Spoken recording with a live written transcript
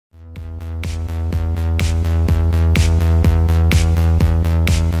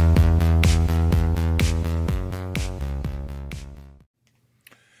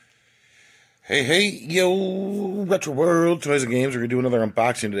Hey, yo, Retro World, Toys and Games. We're going to do another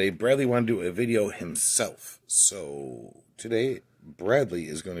unboxing today. Bradley wanted to do a video himself. So, today, Bradley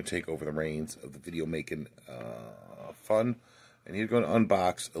is going to take over the reins of the video making fun. And he's going to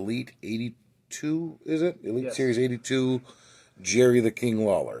unbox Elite 82, is it? Elite Yes. Series 82, Jerry The King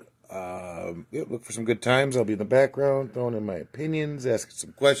Lawler. Yeah, look for some good times. I'll be in the background, throwing in my opinions, asking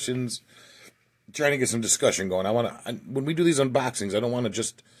some questions, trying to get some discussion going. When we do these unboxings, I don't want to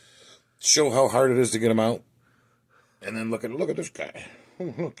just show how hard it is to get him out, and then look at this guy.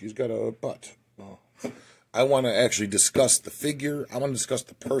 Oh, look, he's got a butt. Oh. I want to actually discuss the figure. I want to discuss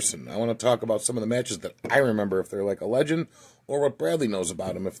the person. I want to talk about some of the matches that I remember, if they're like a legend, or what Bradley knows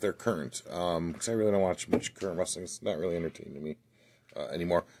about them if they're current. Because I really don't watch much current wrestling. It's not really entertaining to me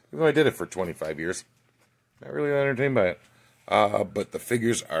anymore. Even though I did it for 25 years, not really entertained by it. But the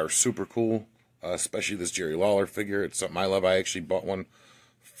figures are super cool, especially this Jerry Lawler figure. It's something I love. I actually bought one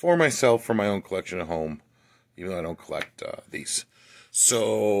for myself, for my own collection at home, even though I don't collect these.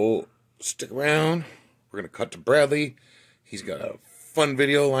 So, stick around. We're going to cut to Bradley. He's got a fun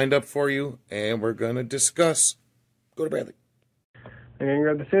video lined up for you, and we're going to discuss. Go to Bradley. I'm going to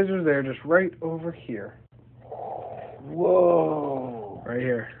grab the scissors. They're just right over here. Whoa. Right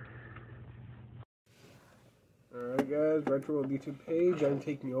here. Alright guys, Retro World YouTube page. I'm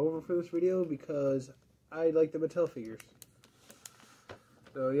taking over for this video because I like the Mattel figures.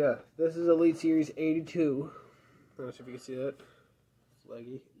 So yeah, this is Elite Series 82. I don't know if you can see that. It's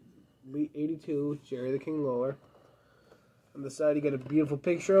leggy. Elite 82, Jerry the King Lawler. On the side you get a beautiful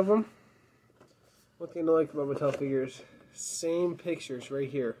picture of him. One thing I like about Mattel figures, same pictures right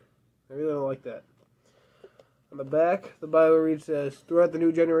here. I really don't like that. On the back, the Bible reads says, throughout the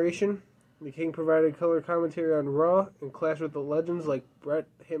new generation, the King provided color commentary on Raw and clashed with the legends like Bret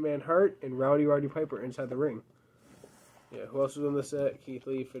Hitman Hart and Roddy Piper inside the ring. Yeah, who else was on the set? Keith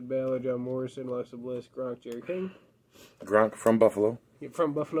Lee, Finn Balor, John Morrison, Alexa Bliss, Gronk, Jerry King. Gronk from Buffalo. Yeah,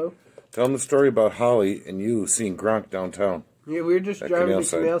 from Buffalo. Tell them the story about Holly and you seeing Gronk downtown. Yeah, we were just driving to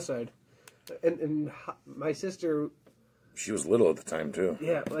Canal Side. And my sister... She was little at the time, too.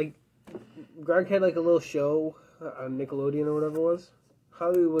 Yeah, like, Gronk had like a little show on Nickelodeon or whatever it was.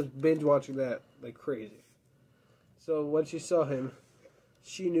 Holly was binge watching that like crazy. So when she saw him,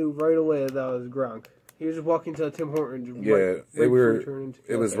 she knew right away that was Gronk. He was just walking to Tim Hortons.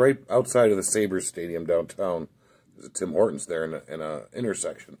 It was right outside of the Sabres Stadium downtown. There's a Tim Hortons there in a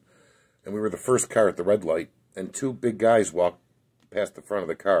intersection. And we were the first car at the red light, and two big guys walked past the front of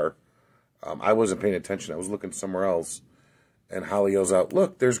the car. I wasn't paying attention. I was looking somewhere else. And Holly yells out,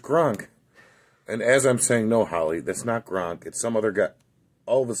 "Look, there's Gronk." And as I'm saying, "No, Holly, that's not Gronk. It's some other guy."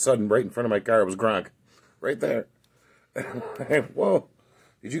 All of a sudden, right in front of my car, was Gronk. Right there. And I'm like, whoa.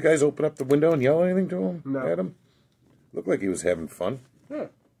 Did you guys open up the window and yell anything to him? No. At him? Looked like he was having fun. Yeah,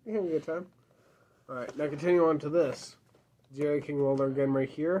 he had a good time. Alright, now continue on to this. Jerry King Lawler again right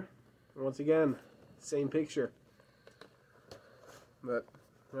here. And once again, same picture. But,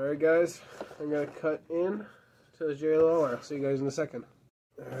 alright guys, I'm going to cut in to Jerry Lawler. I'll see you guys in a second.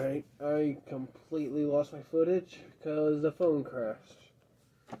 Alright, I completely lost my footage because the phone crashed.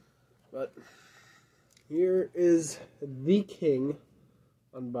 But, here is the King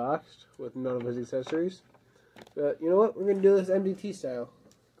unboxed with none of his accessories. But you know what? We're going to do this MDT style.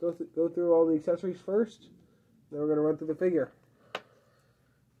 Go through all the accessories first, then we're going to run through the figure.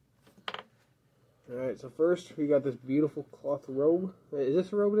 Alright, so first we got this beautiful cloth robe. Wait, is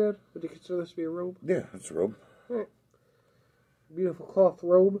this a robe, Dad? Would you consider this to be a robe? Yeah, it's a robe. Alright. Beautiful cloth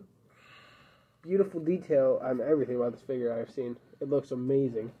robe. Beautiful detail on everything about this figure I've seen. It looks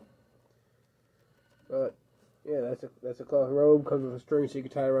amazing. But yeah, that's a cloth robe. Comes with a string so you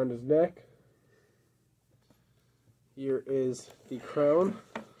can tie it around his neck. Here is the crown.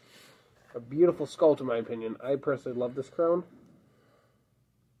 A beautiful sculpt in my opinion. I personally love this crown.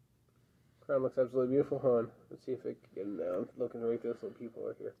 Crown looks absolutely beautiful. Hold on. Let's see if it can get it down. Looking right there so people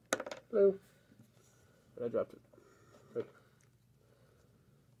are here. Hello. I dropped it. Right.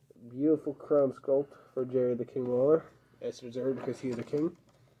 Beautiful crown sculpt for Jerry the King Lawler. As deserved because he is a king.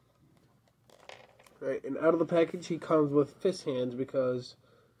 Right, and out of the package he comes with fist hands because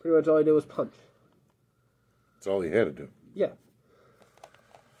pretty much all I did was punch. That's all he had to do. Yeah.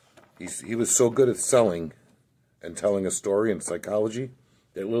 He was so good at selling and telling a story and psychology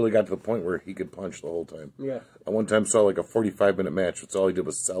that it literally got to the point where he could punch the whole time. Yeah. I one time saw like a 45-minute match. That's all he did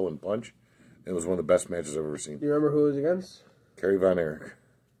was sell and punch. It was one of the best matches I've ever seen. Do you remember who it was against? Kerry Von Erich.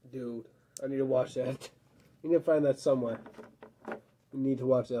 Dude, I need to watch that. You need to find that somewhere. You need to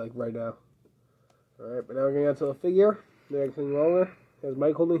watch that like right now. Alright, but now we're going to get to the figure. Jerry King Lawler has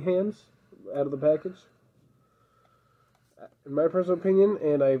mic holding hands out of the package. in my personal opinion,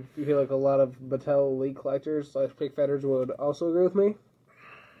 and I feel like a lot of Mattel Elite collectors / pick fetters would also agree with me,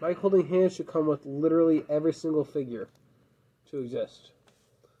 Mike Holding Hands should come with literally every single figure to exist.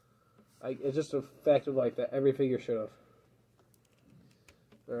 Like, it's just a fact of life that every figure should have.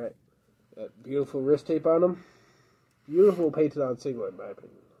 Alright. That beautiful wrist tape on them. Beautiful painted on singlet, in my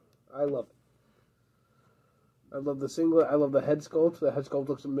opinion. I love it. I love the singlet. I love the head sculpt. The head sculpt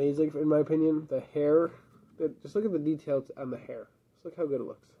looks amazing, in my opinion. The hair. Just look at the details on the hair. Just look how good it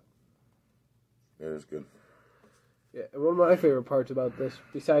looks. It is good. Yeah, and one of my favorite parts about this,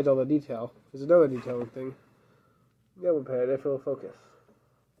 besides all the detail, is another detailing thing. The elbow pad, if it'll focus.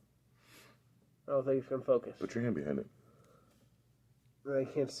 I don't think it's going to focus. Put your hand behind it. I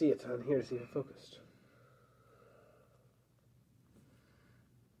can't see it on here to see if it focused.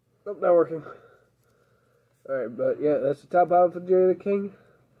 Nope, not working. Alright, but yeah, that's the top half of Jerry the King.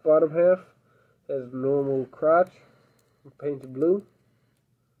 Bottom half has normal crotch, painted blue.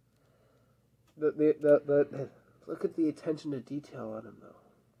 Look at the attention to detail on him, though.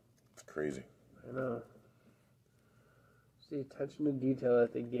 It's crazy. I know. It's the attention to detail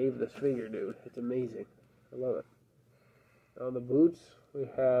that they gave this figure, dude. It's amazing. I love it. On the boots, we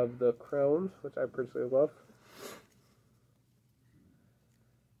have the crowns, which I personally love.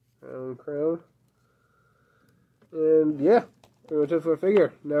 Crown. And yeah, pretty much it for a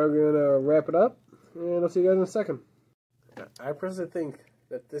figure. Now we're going to wrap it up, and I'll see you guys in a second. I personally think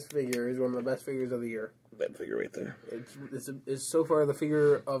that this figure is one of the best figures of the year. That figure right there. It's so far the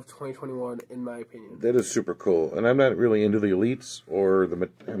figure of 2021, in my opinion. That is super cool. And I'm not really into the Elites or the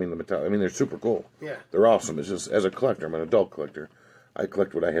Mattel. I mean, they're super cool. Yeah. They're awesome. It's just, as a collector, I'm an adult collector. I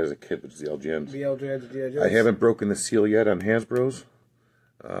collect what I had as a kid, which is the LGNs. The LGNs. I haven't broken the seal yet on Hasbro's.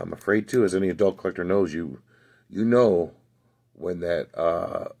 I'm afraid to. As any adult collector knows, you know when that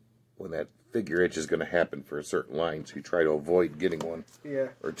figure itch is going to happen for a certain line, so you try to avoid getting one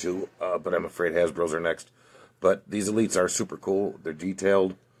or two. But I'm afraid Hasbro's are next. But these Elites are super cool. They're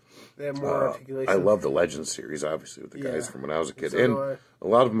detailed. They have more articulation. I love the Legends series, obviously, with the guys from when I was a kid. So and a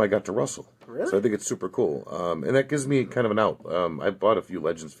lot of them I got to rustle. Really? So I think it's super cool. And that gives me kind of an out. I bought a few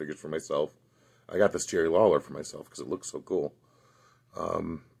Legends figures for myself. I got this Jerry Lawler for myself because it looks so cool.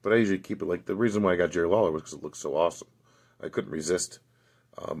 But I usually keep it like, the reason why I got Jerry Lawler was because it looks so awesome. I couldn't resist.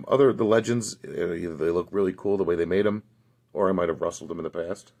 The Legends, either they look really cool the way they made them, or I might have rustled them in the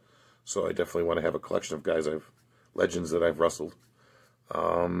past. So I definitely want to have a collection of Legends that I've rustled.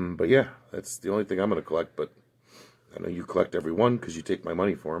 But yeah, that's the only thing I'm going to collect. But I know you collect every one because you take my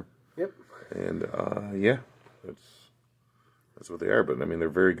money for them. Yep. And yeah, that's what they are. But I mean, they're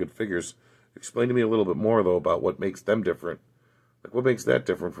very good figures. Explain to me a little bit more though about what makes them different. Like, what makes that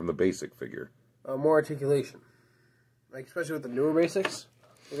different from the basic figure? More articulation. Like, especially with the newer basics.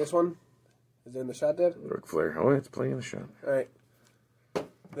 Like this one. Is it in the shot, Dad? Ric Flair. Oh, it's playing in the shot. Alright.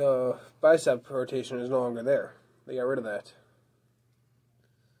 The bicep rotation is no longer there. They got rid of that.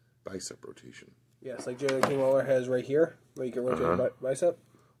 Bicep rotation. Yes, like Jerry the King Lawler has right here, where you can rotate the bicep.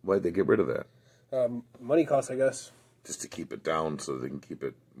 Why'd they get rid of that? Money costs, I guess. Just to keep it down so they can keep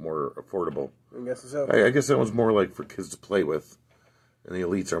it more affordable. I guess so. I guess that one's more like for kids to play with. And the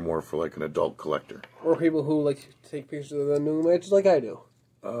Elites are more for like an adult collector. Or people who like to take pictures of the new matches like I do.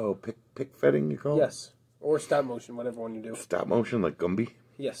 Oh, pick fetting, you call it? Yes. Or stop motion, whatever one you do. Stop motion, like Gumby?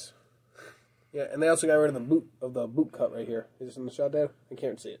 Yes. Yeah, and they also got rid of the boot cut right here. Is this in the shot, Dad? I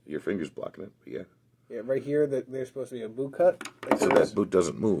can't see it. Your finger's blocking it, but yeah. Yeah, right here, there's supposed to be a boot cut. Like so that boot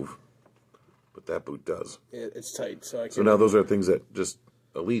doesn't move, but that boot does. It's tight, so I can't. So now those are things that just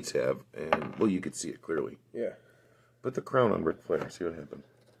Elites have, and, well, you could see it clearly. Yeah. Put the crown on Ric Flair, see what happens.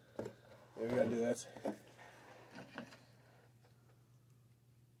 Yeah, we gotta do that.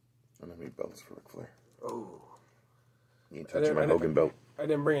 I don't have any belts for Ric Flair. Oh. You ain't touching my Hogan belt. I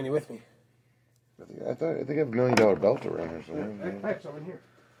didn't bring any with me. I think I have $1 million belt around here somewhere. I have some in here.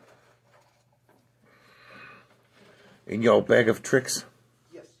 In your bag of tricks?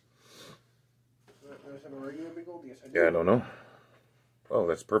 Yes. Have a regular big old? Yes, I do. Yeah, I don't know. Oh,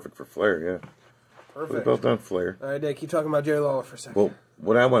 that's perfect for Flair, yeah. Perfect. Put the belt on Flair. All right, Dad, keep talking about Jerry Lawler for a second. Well,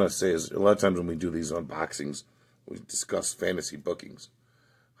 what I want to say is, a lot of times when we do these unboxings, we discuss fantasy bookings.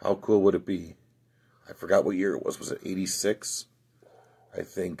 How cool would it be? I forgot what year it was. Was it 86? I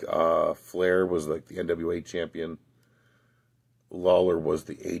think Flair was like the NWA champion. Lawler was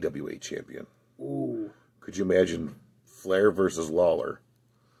the AWA champion. Ooh. Could you imagine Flair versus Lawler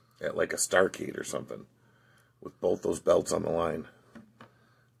at like a Starrcade or something with both those belts on the line?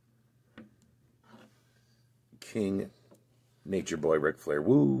 King, Nature Boy, Ric Flair.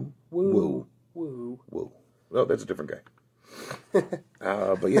 Woo, woo, woo, woo, woo. Well, that's a different guy.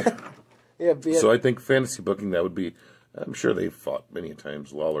 But yeah. Yeah. So I think fantasy booking, that would be I'm sure they fought many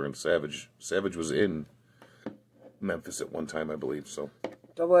times, Lawler and Savage. Savage was in Memphis at one time, I believe, so.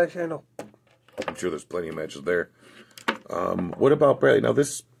 Double X handle. I'm sure there's plenty of matches there. What about Bradley? Now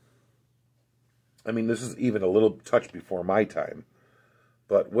this is even a little touch before my time.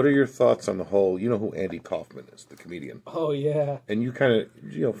 But what are your thoughts on the whole, you know who Andy Kaufman is, the comedian? Oh, yeah. And you kind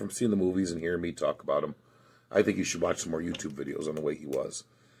of, from seeing the movies and hearing me talk about him, I think you should watch some more YouTube videos on the way he was.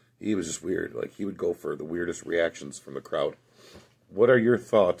 He was just weird. Like, he would go for the weirdest reactions from the crowd. What are your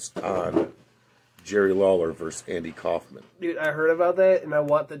thoughts on Jerry Lawler versus Andy Kaufman? Dude, I heard about that, and I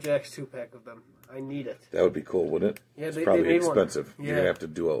want the Jax 2-pack of them. I need it. That would be cool, wouldn't it? Yeah, it's probably expensive. Yeah. You're going to have to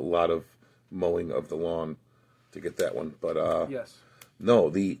do a lot of mowing of the lawn to get that one. But, yes.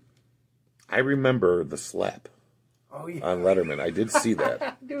 No, I remember the slap. Oh, yeah. On Letterman. I did see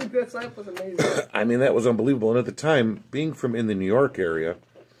that. Dude, that slap was amazing. I mean, that was unbelievable. And at the time, being from in the New York area,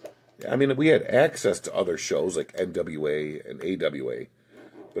 I mean, we had access to other shows like NWA and AWA,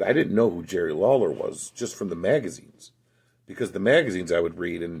 but I didn't know who Jerry Lawler was just from the magazines. Because the magazines I would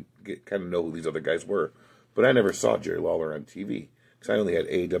read and kind of know who these other guys were. But I never saw Jerry Lawler on TV. Because I only had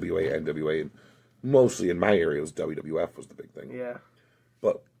AWA, NWA, and mostly in my area, it was WWF was the big thing. Yeah.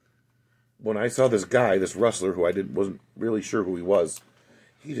 But when I saw this guy, this wrestler, who I wasn't really sure who he was,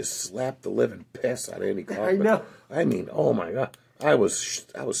 he just slapped the living piss out of Andy Kaufman. I know. I mean, oh my God. I was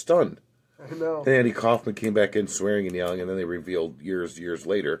stunned. I know. And Andy Kaufman came back in swearing and yelling, and then they revealed years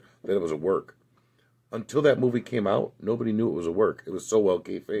later that it was a work. Until that movie came out, nobody knew it was a work. It was so well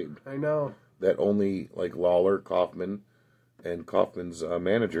kayfabed. I know. That only, like, Lawler, Kaufman, and Kaufman's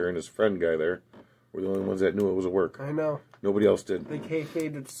manager and his friend guy there were the only ones that knew it was a work. I know. Nobody else did. They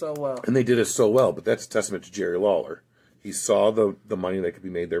kayfabed it so well. And they did it so well, but that's a testament to Jerry Lawler. He saw the money that could be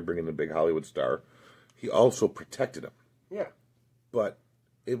made there bringing the big Hollywood star. He also protected him. Yeah. But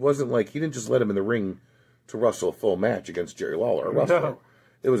it wasn't like he didn't just let him in the ring to wrestle a full match against Jerry Lawler, a wrestler. No.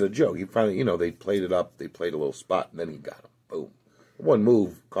 It was a joke. He finally, they played it up. They played a little spot, and then he got him. Boom. One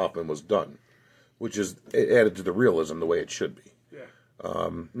move, Kaufman was done, which is it added to the realism the way it should be. Yeah.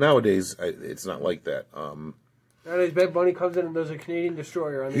 Nowadays, it's not like that. Nowadays, Bad Bunny comes in and there's a Canadian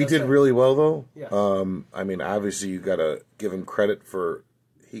destroyer on the He outside. did really well, though. Yes. I mean, obviously, you got to give him credit for.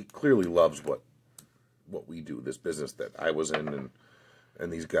 He clearly loves what we do, this business that I was in,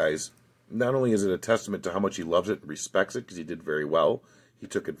 and these guys. Not only is it a testament to how much he loves it and respects it, because he did very well. He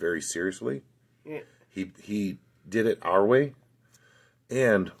took it very seriously. Yeah. He did it our way.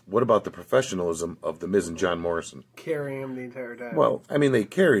 And what about the professionalism of The Miz and John Morrison? Carrying him the entire time. Well, I mean, they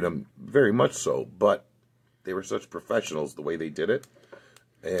carried him very much so, but they were such professionals the way they did it.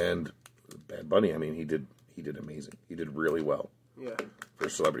 And Bad Bunny, I mean, he did amazing. He did really well. Yeah. For a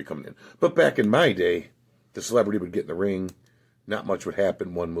celebrity coming in. But back in my day, the celebrity would get in the ring, not much would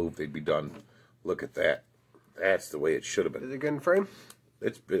happen, one move, they'd be done. Look at that. That's the way it should have been. Is it good in frame?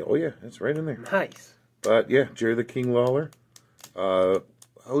 Oh yeah, it's right in there. Nice. But yeah, Jerry the King Lawler.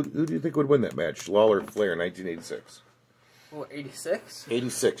 Who do you think would win that match? Lawler Flair, 1986. What, 86?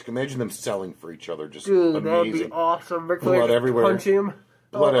 86. Can you imagine them selling for each other? Just Dude, amazing. that would be awesome. Ric Flair Blood everywhere. punching him.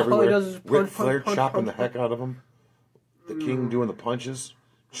 Blood everywhere. All he does is punch, Ric Flair punch, chopping punch, the heck out of him. The King doing the punches.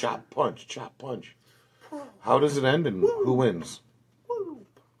 Chop, punch, chop, punch. How does it end and who wins?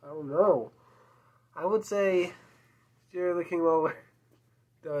 I don't know. I would say Jerry the King Lawler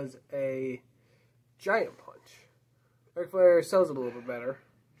does a giant punch. Ric Flair sells it a little bit better.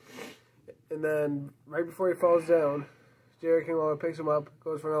 And then, right before he falls down, Jerry King Lawler picks him up,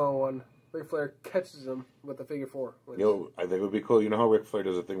 goes for another one. Ric Flair catches him with the figure four. I think it would be cool. You know how Ric Flair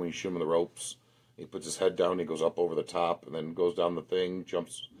does a thing when you shoot him in the ropes? He puts his head down, he goes up over the top, and then goes down the thing,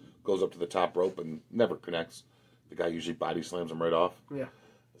 goes up to the top rope, and never connects. The guy usually body slams him right off. Yeah.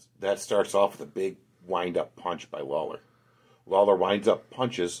 That starts off with a big wind-up punch by Lawler. Lawler winds up,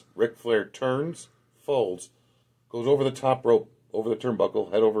 punches. Ric Flair turns, folds, goes over the top rope, over the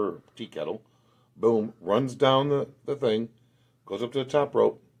turnbuckle, head over tea kettle. Boom, runs down the thing, goes up to the top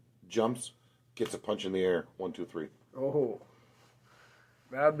rope, jumps, gets a punch in the air. 1, 2, 3. Oh.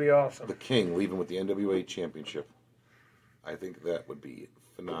 That'd be awesome. The King leaving with the NWA Championship. I think that would be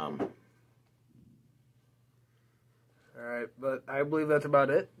phenomenal. Alright, but I believe that's about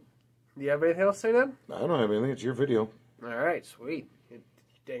it. Do you have anything else to say, then? I don't have anything. It's your video. Alright, sweet. You're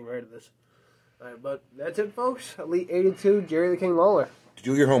dang right of this. Alright, but that's it, folks. Elite 82, Jerry the King Lawler.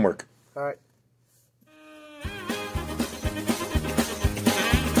 Do your homework. Alright.